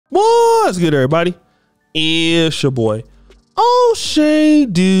What's good, everybody? It's your boy, O'Shea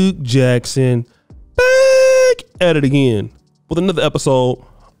Duke Jackson, back at it again with another episode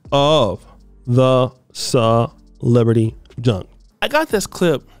of the Celebrity Junk. I got this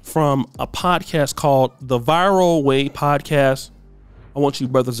clip from a podcast called The Viral Way Podcast. I want you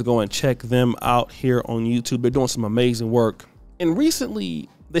brothers to go and check them out here on YouTube. They're doing some amazing work. And recently,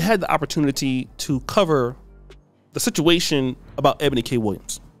 they had the opportunity to cover the situation about Eboni K.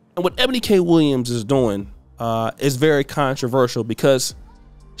 Williams. And what Eboni K. Williams is doing is very controversial because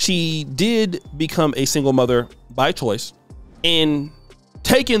she did become a single mother by choice and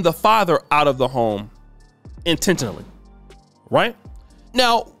taking the father out of the home intentionally, right?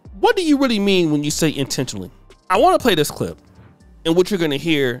 Now, what do you really mean when you say intentionally? I want to play this clip in which you're going to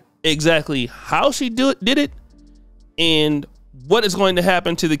hear exactly how she did it and what is going to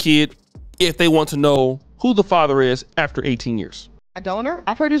happen to the kid if they want to know who the father is after 18 years. A donor,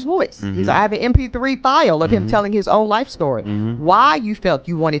 I've heard his voice. I have an MP3 file of him telling his own life story, why you felt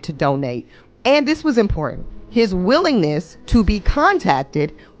you wanted to donate. And this was important. His willingness to be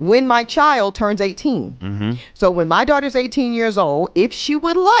contacted when my child turns 18. So when my daughter's 18 years old, if she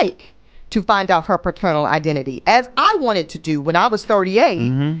would like to find out her paternal identity, as I wanted to do when I was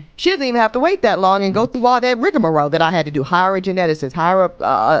 38, she doesn't even have to wait that long and go through all that rigmarole that I had to do. Hire a geneticist, hire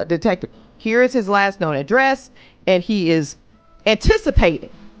a detective. Here is his last known address, and he is anticipating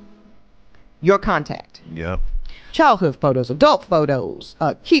your contact. Yep. Childhood photos, adult photos,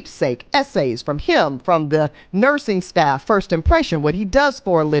 keepsake, essays from him, from the nursing staff, first impression, what he does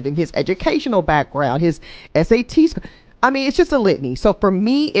for a living, his educational background, his SATs. I mean, it's just a litany. So for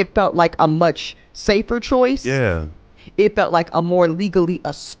me, it felt like a much safer choice. Yeah. It felt like a more legally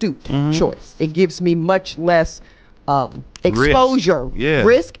astute choice. It gives me much less exposure,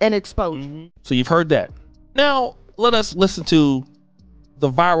 risk and exposure. So you've heard that. Now, let us listen to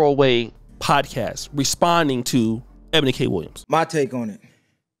the Viral Way podcast responding to Eboni K. Williams. My take on it.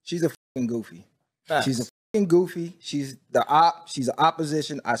 She's a fucking goofy. She's a fucking goofy. She's the op. She's an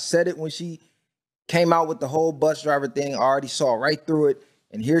opposition. I said it when she came out with the whole bus driver thing. I already saw right through it.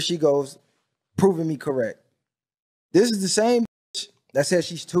 And here she goes, proving me correct. This is the same bitch that says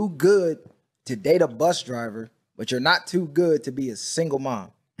she's too good to date a bus driver, but you're not too good to be a single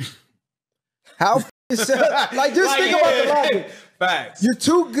mom. How like, just think about the logic. Facts. You're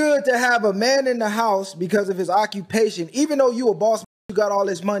too good to have a man in the house because of his occupation, even though you a boss, you got all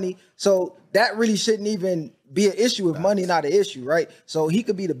this money. So that really shouldn't even be an issue if money not an issue, right? So he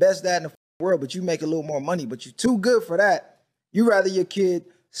could be the best dad in the world, but you make a little more money, but you're too good for that. You rather your kid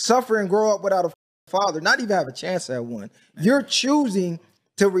suffer and grow up without a father, not even have a chance at one. You're choosing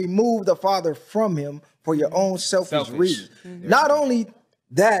to remove the father from him for your own selfish reasons. Not only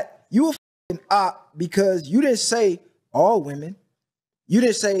that, you a op because you didn't say all women. You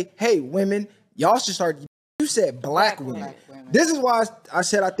didn't say, hey, women, y'all should start. You said black women. This is why I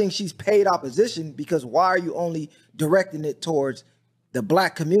said I think she's paid opposition, because why are you only directing it towards the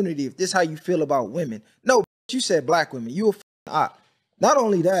black community if this is how you feel about women? No, you said black women. You a op. Not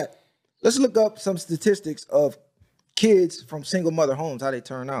only that, let's look up some statistics of kids from single mother homes, how they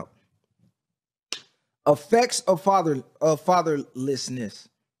turn out. Effects of fatherlessness.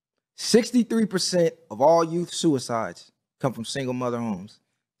 63% of all youth suicides come from single mother homes.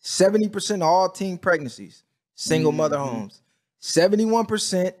 70% of all teen pregnancies, single mother homes.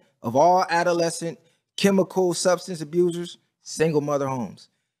 71% of all adolescent chemical substance abusers, single mother homes.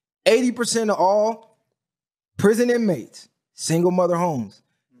 80% of all prison inmates, single mother homes.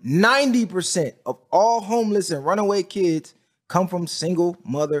 90% of all homeless and runaway kids come from single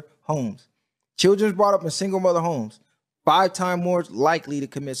mother homes. Children brought up in single mother homes, 5 times more likely to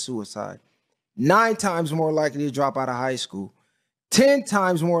commit suicide, 9 times more likely to drop out of high school, 10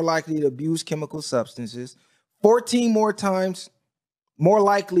 times more likely to abuse chemical substances, 14 more times more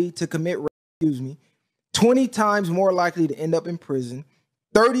likely to commit rape, 20 times more likely to end up in prison,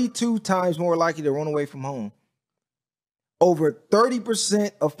 32 times more likely to run away from home. Over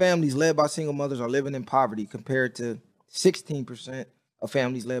 30% of families led by single mothers are living in poverty compared to 16% of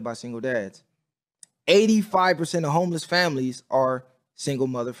families led by single dads. 85% of homeless families are single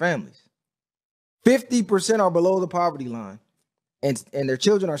mother families. 50% are below the poverty line, and their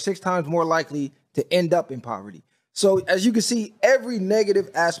children are 6 times more likely to end up in poverty. So as you can see, every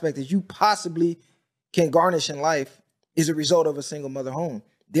negative aspect that you possibly can garnish in life is a result of a single mother home.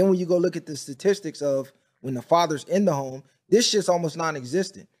 Then when you go look at the statistics of when the father's in the home, this shit's almost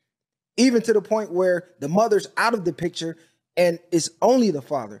non-existent. Even to the point where the mother's out of the picture and it's only the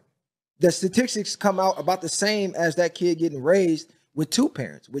father. The statistics come out about the same as that kid getting raised with 2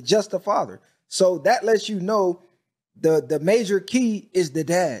 parents, with just the father. So that lets you know the major key is the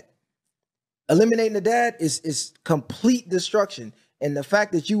dad. Eliminating the dad is complete destruction. And the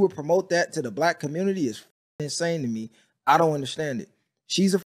fact that you would promote that to the black community is insane to me. I don't understand it.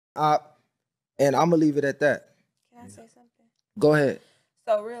 She's a op, and I'm gonna leave it at that. Can I say something? Go ahead.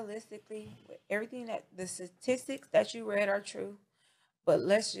 So realistically, with everything that the statistics that you read are true, but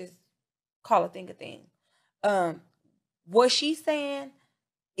let's just call a thing a thing. What she's saying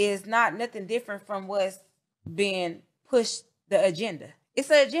is not nothing different from what's being pushed, the agenda. It's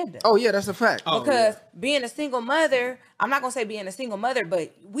an agenda. Oh yeah, that's a fact. Because being a single mother, I'm not gonna say being a single mother,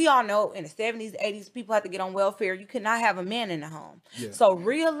 but we all know in the 70s, 80s, people had to get on welfare. You could not have a man in the home. Yeah. So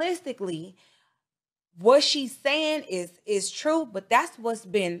realistically, what she's saying is true, but that's what's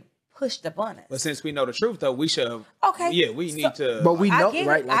been pushed upon us. But since we know the truth, though, we should. Okay. Yeah, we need to. But we know,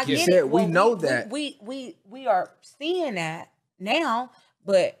 right? Like you said, we know that. We are seeing that now,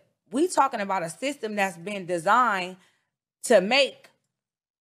 but we talking about a system that's been designed to make.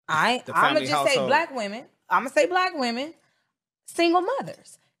 I'm gonna just say black women. I'm gonna say black women, single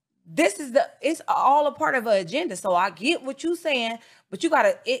mothers. It's all a part of an agenda. So I get what you're saying, but you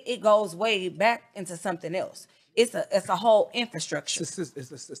gotta. It goes way back into something else. It's a whole infrastructure. It's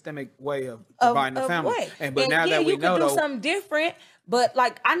a systemic way of dividing the family. But now that we know, you could do something different. But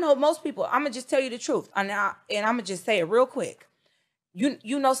like I know most people. I'm gonna just tell you the truth, and I'm gonna just say it real quick.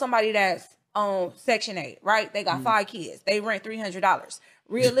 You know somebody that's on Section 8, right? They got 5 kids. They rent $300.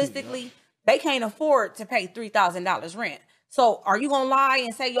 Realistically, they can't afford to pay $3,000 rent. So are you gonna lie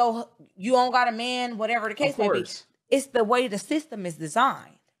and say, yo, you don't got a man, whatever the case may be? It's the way the system is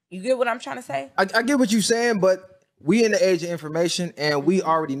designed. You get what I'm trying to say? I get what you're saying, but we in the age of information and we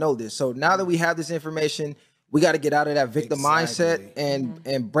already know this. So now that we have this information, we got to get out of that victim mindset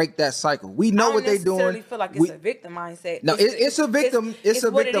and break that cycle. We know what they're doing. I don't feel like it's a victim mindset. No, it's a victim. It's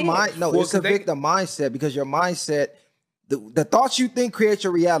a victim mindset. No, it's a victim mindset because your mindset, the thoughts you think create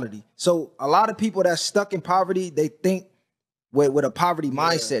your reality. So a lot of people that's stuck in poverty, they think with a poverty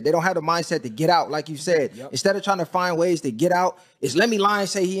mindset. They don't have the mindset to get out, like you said. Instead of trying to find ways to get out, it's let me lie and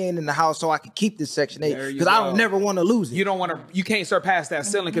say he ain't in the house so I can keep this Section 8 because I don't never want to lose it. You don't want to. You can't surpass that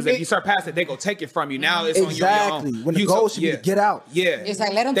ceiling because if you surpass it, they go take it from you. Now it's on your own. When the goal should be to get out. Yeah, it's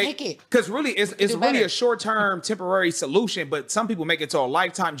like let them take it. Because really, it's really a short-term, temporary solution. But some people make it to a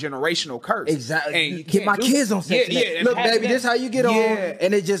lifetime, generational curse. Exactly. And you get my kids on Section 8. Look, baby, this is how you get on,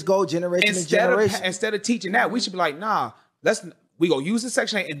 and it just go generation to generation. Instead of teaching that, we should be like, nah, we gonna use the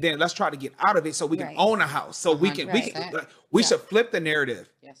Section 8 and then let's try to get out of it so we can own a house. So we should flip the narrative.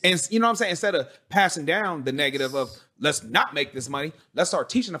 Yes. And you know what I'm saying? Instead of passing down the negative of let's not make this money, let's start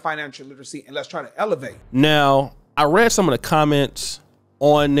teaching the financial literacy and let's try to elevate. Now, I read some of the comments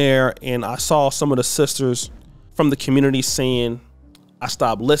on there and I saw some of the sisters from the community saying, I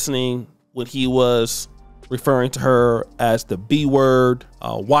stopped listening when he was referring to her as the B word.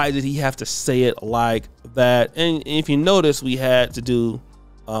 Why did he have to say it like that? And if you notice, we had to do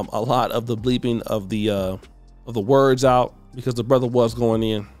a lot of the bleeping of the words out because the brother was going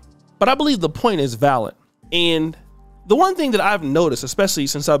in. But I believe the point is valid. And the one thing that I've noticed, especially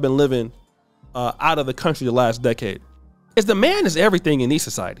since I've been living out of the country the last decade, is the man is everything in these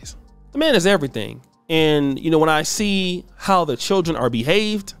societies. The man is everything. And, you know, when I see how the children are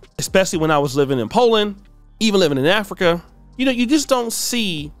behaved, especially when I was living in Poland, even living in Africa, you know, you just don't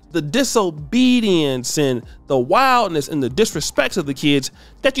see the disobedience and the wildness and the disrespects of the kids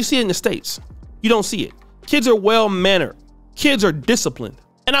that you see in the States. You don't see it. Kids are well-mannered. Kids are disciplined.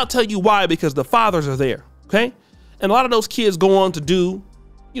 And I'll tell you why, because the fathers are there, okay? And a lot of those kids go on to do,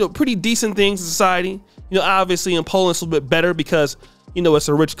 you know, pretty decent things in society. You know, obviously in Poland it's a little bit better because, you know, it's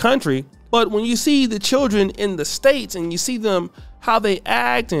a rich country. But when you see the children in the States and you see them, how they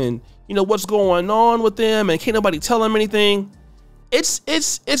act and, you know, what's going on with them and can't nobody tell them anything, it's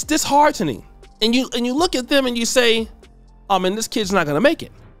disheartening. And you look at them and you say, oh man, this kid's not gonna make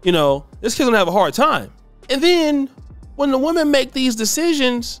it. You know, this kid's gonna have a hard time. And then when the women make these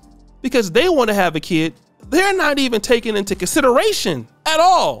decisions because they want to have a kid, they're not even taking into consideration at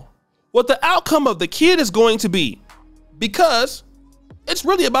all what the outcome of the kid is going to be, because it's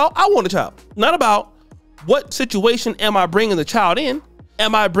really about, I want a child, not about what situation am I bringing the child in.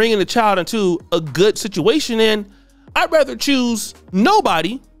 Am I bringing the child into a good situation? And I'd rather choose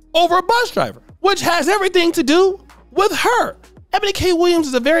nobody over a bus driver, which has everything to do with her. Eboni K. Williams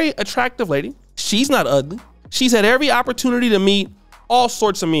is a very attractive lady. She's not ugly. She's had every opportunity to meet all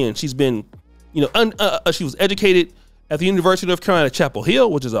sorts of men. She's been, you know, she was educated at the University of North Carolina, Chapel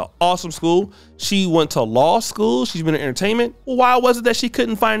Hill, which is an awesome school. She went to law school. She's been in entertainment. Well, why was it that she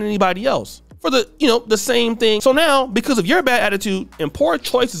couldn't find anybody else for the, you know, the same thing? So now, because of your bad attitude and poor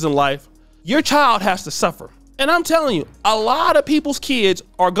choices in life, your child has to suffer. And I'm telling you, a lot of people's kids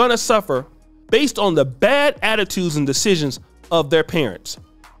are gonna suffer based on the bad attitudes and decisions of their parents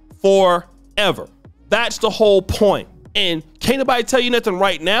forever. That's the whole point. And can't nobody tell you nothing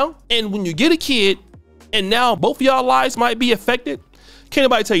right now. And when you get a kid and now both of y'all lives might be affected, can't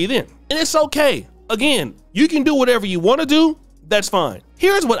nobody tell you then. And it's okay. Again, you can do whatever you want to do. That's fine.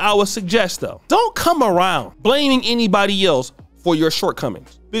 Here's what I would suggest though. Don't come around blaming anybody else for your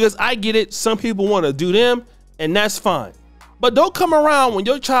shortcomings, because I get it. Some people want to do them and that's fine. But don't come around when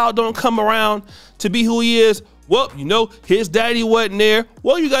your child don't come around to be who he is. Well, you know, his daddy wasn't there.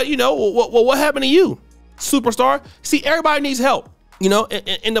 Well, you got, you know, what happened to you, superstar? See, everybody needs help, you know,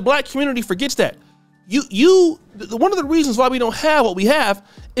 and the black community forgets that. One of the reasons why we don't have what we have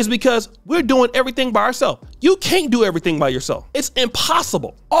is because we're doing everything by ourselves. You can't do everything by yourself. It's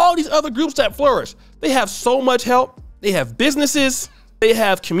impossible. All these other groups that flourish, they have so much help. They have businesses, they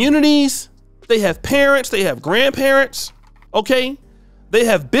have communities, they have parents, they have grandparents, okay? They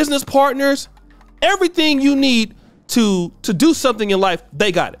have business partners. Everything you need to do something in life,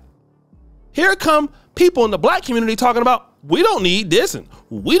 they got it. Here come people in the black community talking about, we don't need this and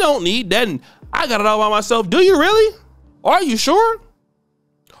we don't need that and I got it all by myself. Do you really? Are you sure?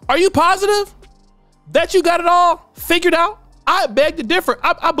 Are you positive that you got it all figured out? I beg to differ.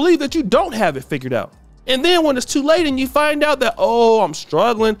 I believe that you don't have it figured out. And then when it's too late and you find out that, oh, I'm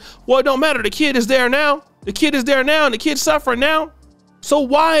struggling. Well, it don't matter. The kid is there now. The kid is there now and the kid's suffering now. So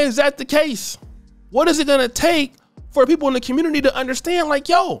why is that the case? What is it gonna take for people in the community to understand, like,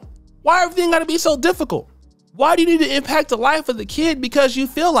 yo, why everything gotta be so difficult? Why do you need to impact the life of the kid because you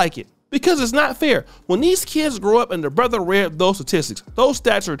feel like it? Because it's not fair. When these kids grow up, and the brother read those statistics, those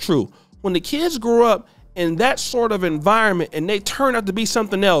stats are true. When the kids grow up in that sort of environment and they turn out to be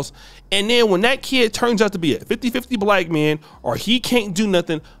something else, and then when that kid turns out to be a 50-50 black man or he can't do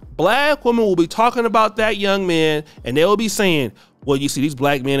nothing, black women will be talking about that young man and they'll be saying, well, you see, these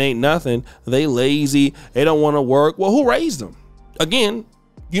black men ain't nothing. They lazy. They don't want to work. Well, who raised them? Again,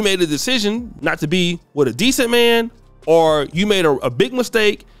 you made a decision not to be with a decent man, or you made a big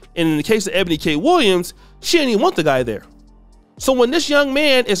mistake. And in the case of Eboni K. Williams, she didn't even want the guy there. So when this young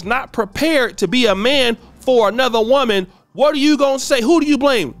man is not prepared to be a man for another woman, what are you going to say? Who do you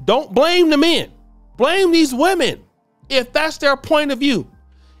blame? Don't blame the men. Blame these women if that's their point of view.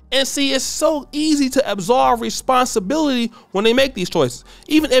 And see, it's so easy to absolve responsibility when they make these choices.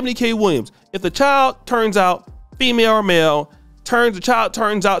 Even Eboni K. Williams, if the child turns out female or male, the child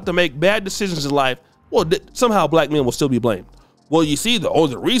turns out to make bad decisions in life, well, somehow black men will still be blamed. Well, you see,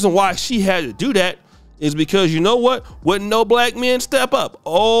 the reason why she had to do that is because, you know what? Wouldn't no black men step up?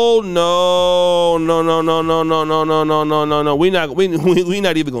 Oh, no. We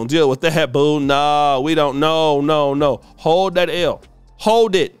not even gonna deal with that, boo. Nah, we don't. No. Hold that L.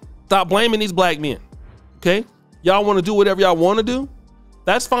 Hold it. Stop blaming these black men. Okay? Y'all want to do whatever y'all want to do?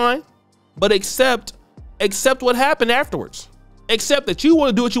 That's fine. But accept what happened afterwards. Accept that you want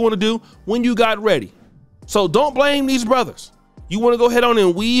to do what you want to do when you got ready. So don't blame these brothers. You want to go ahead on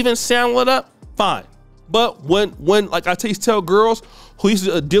and weave and saddle it up? Fine. But when like I tell girls who used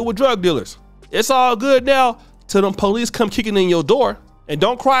to deal with drug dealers, it's all good now till them police come kicking in your door. And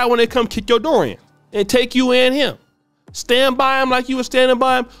don't cry when they come kick your door in and take you and him. Stand by him like you were standing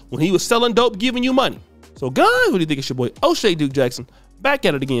by him when he was selling dope, giving you money. So guys, what do you think? It's your boy O'Shea Duke Jackson, back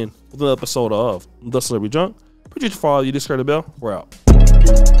at it again with another episode of The Celebrity Junk. Producer for all you, just heard the bell. We're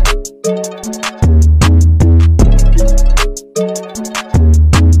out.